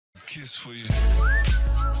kiss for you.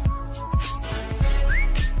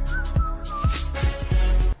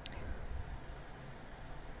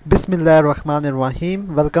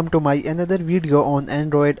 Bismillahirrahmanirrahim. Welcome to my another video on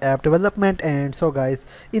Android app development. And so guys,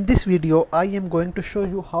 in this video I am going to show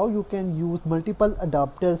you how you can use multiple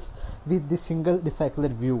adapters with the single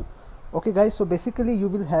recycler view. Okay guys, so basically you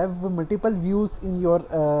will have multiple views in your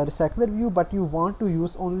recycler view, but you want to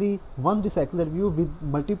use only one recycler view with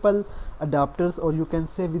multiple adapters, or you can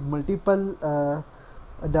say with multiple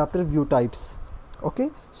adapter view types. Okay,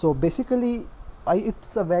 so basically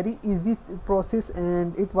it's a very easy process,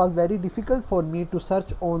 and it was very difficult for me to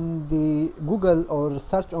search on the Google or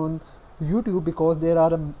search on YouTube, because there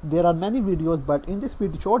are many videos, but in this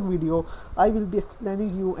short video I will be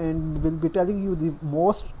explaining you and will be telling you the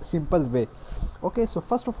most simple way. Okay, so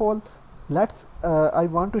first of all, let's I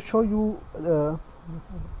want to show you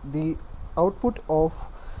the output of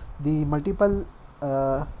the multiple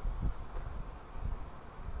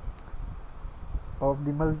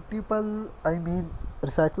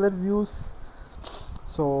recycler views.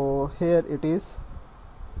 So here it is.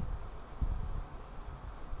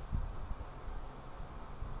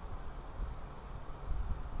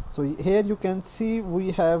 So here you can see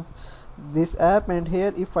we have this app, and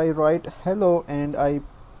here if I write hello and I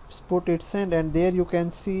put it send, and there you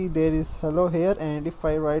can see there is hello here, and if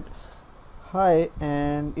I write hi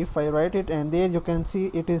and if I write it, and there you can see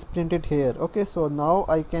it is printed here. Okay, so now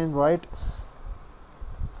I can write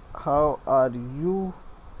how are you,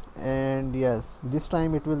 and yes, this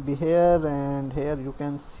time it will be here, and here you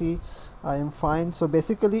can see I am fine. So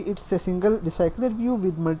basically it's a single recycler view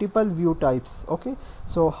with multiple view types. Okay,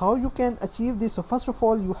 so how you can achieve this? So first of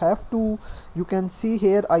all, you can see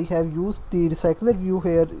here I have used the recycler view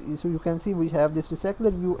here. So you can see we have this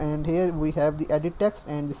recycler view, and here we have the edit text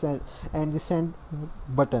and the send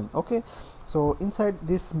button. Okay, so inside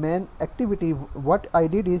this main activity, what I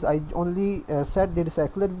did is I only set the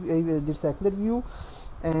recycler view,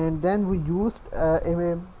 and then we used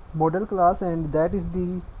a model class, and that is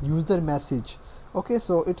the user message. Okay,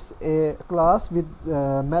 so it's a class with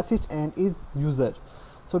message and is user.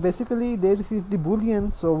 So basically there is the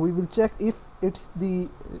boolean, so we will check if it's the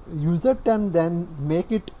user term, then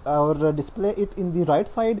make it or display it in the right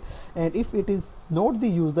side, and if it is not the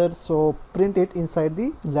user, so print it inside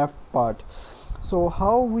the left part. So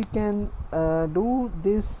how we can do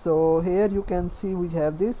this? So here you can see we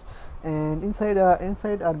have this, and inside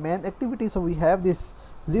our main activity, so we have this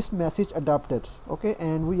list message adapter. Okay,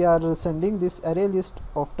 and we are sending this array list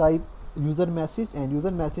of type user message, and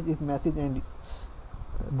user message is message and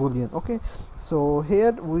boolean. Okay, so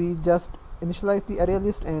here we just initialize the array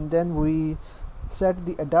list, and then we set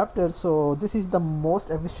the adapter. So this is the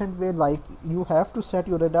most efficient way. Like, you have to set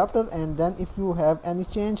your adapter, and then if you have any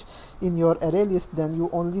change in your array list, then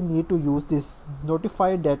you only need to use this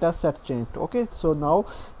notify data set changed. Okay, so now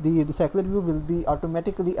the recycler view will be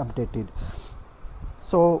automatically updated.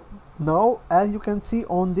 So now as you can see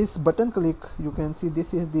on this button click, you can see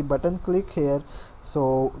this is the button click here.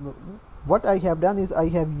 So what I have done is I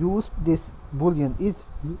have used this boolean is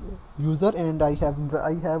user, and I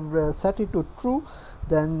have set it to true.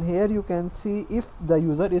 Then here you can see if the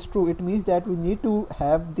user is true, it means that we need to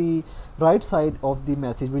have the right side of the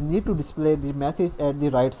message. We need to display the message at the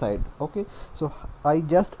right side. Okay, so I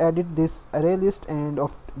just added this array list and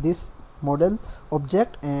of this model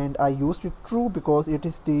object, and I used it true because it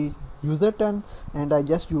is the user term, and I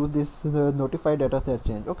just use this notify data set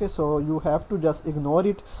change. Okay, so you have to just ignore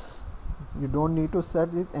it, you don't need to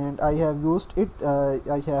set it, and I have used it.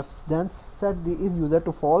 I have then set the is user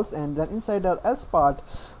to false, and then inside our else part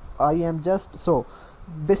I am just, so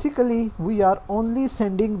basically we are only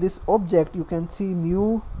sending this object. You can see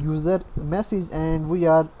new user message, and we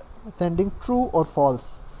are sending true or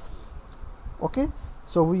false. Okay,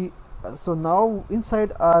 so now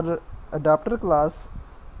inside our adapter class,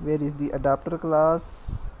 where is the adapter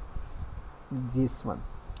class? This one.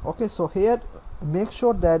 Okay, so here make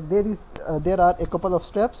sure that there are a couple of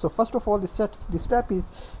steps. So first of all, the step is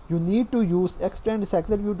you need to use extend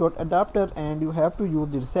recyclerview.adapter, and you have to use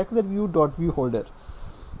the recyclerview.viewholder.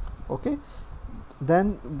 Okay,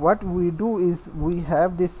 then what we do is we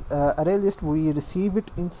have this array list, we receive it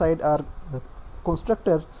inside our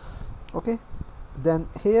constructor. Okay, then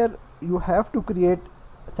here you have to create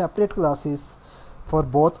separate classes for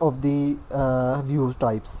both of the view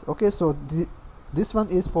types. Okay, so this one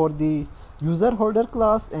is for the user holder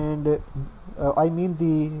class, and I mean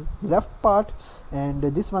the left part, and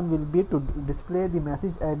this one will be to display the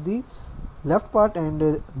message at the left part,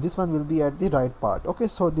 and this one will be at the right part. Okay,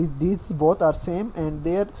 so these both are same, and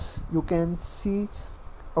there you can see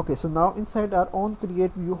Okay, so now inside our own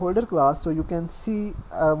create view holder class, so you can see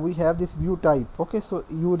we have this view type. Okay, so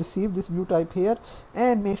you receive this view type here,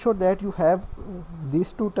 and make sure that you have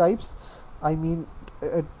these two types. I mean,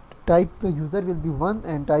 type user will be 1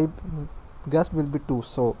 and type guest will be 2.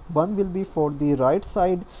 So 1 will be for the right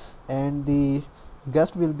side and the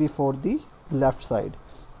guest will be for the left side.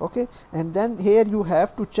 Okay, and then here you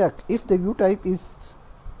have to check if the view type is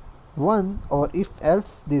 1 or if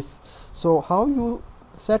else this. So how you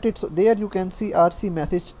set it? So there you can see RC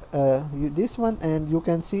message, this one, and you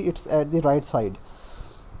can see it's at the right side.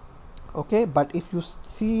 Okay, but if you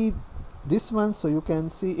see this one, so you can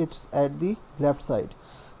see it's at the left side.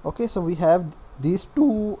 Okay, so we have these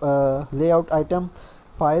two layout item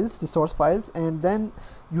files, the source files, and then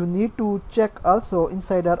you need to check also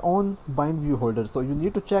inside our own bind view holder. So you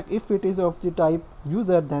need to check if it is of the type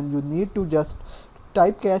user, then you need to just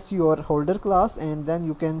typecast your holder class, and then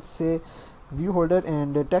you can say view holder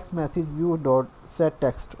and text message view dot set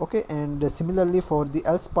text. Okay, and similarly for the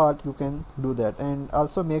else part you can do that. And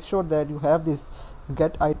also make sure that you have this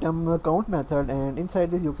get item count method, and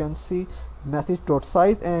inside this you can see message dot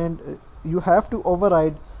size, and you have to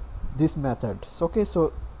override this method. So okay,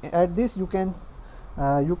 so at this you can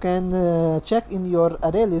check in your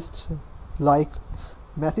array list like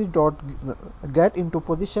message dot get into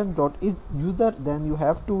position dot is user, then you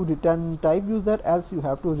have to return type user, else you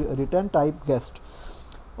have to return type guest.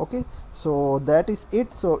 Okay, so that is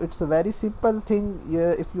it. So it's a very simple thing.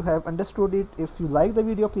 If you have understood it, if you like the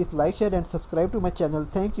video, please like, share and subscribe to my channel.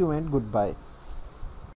 Thank you and goodbye.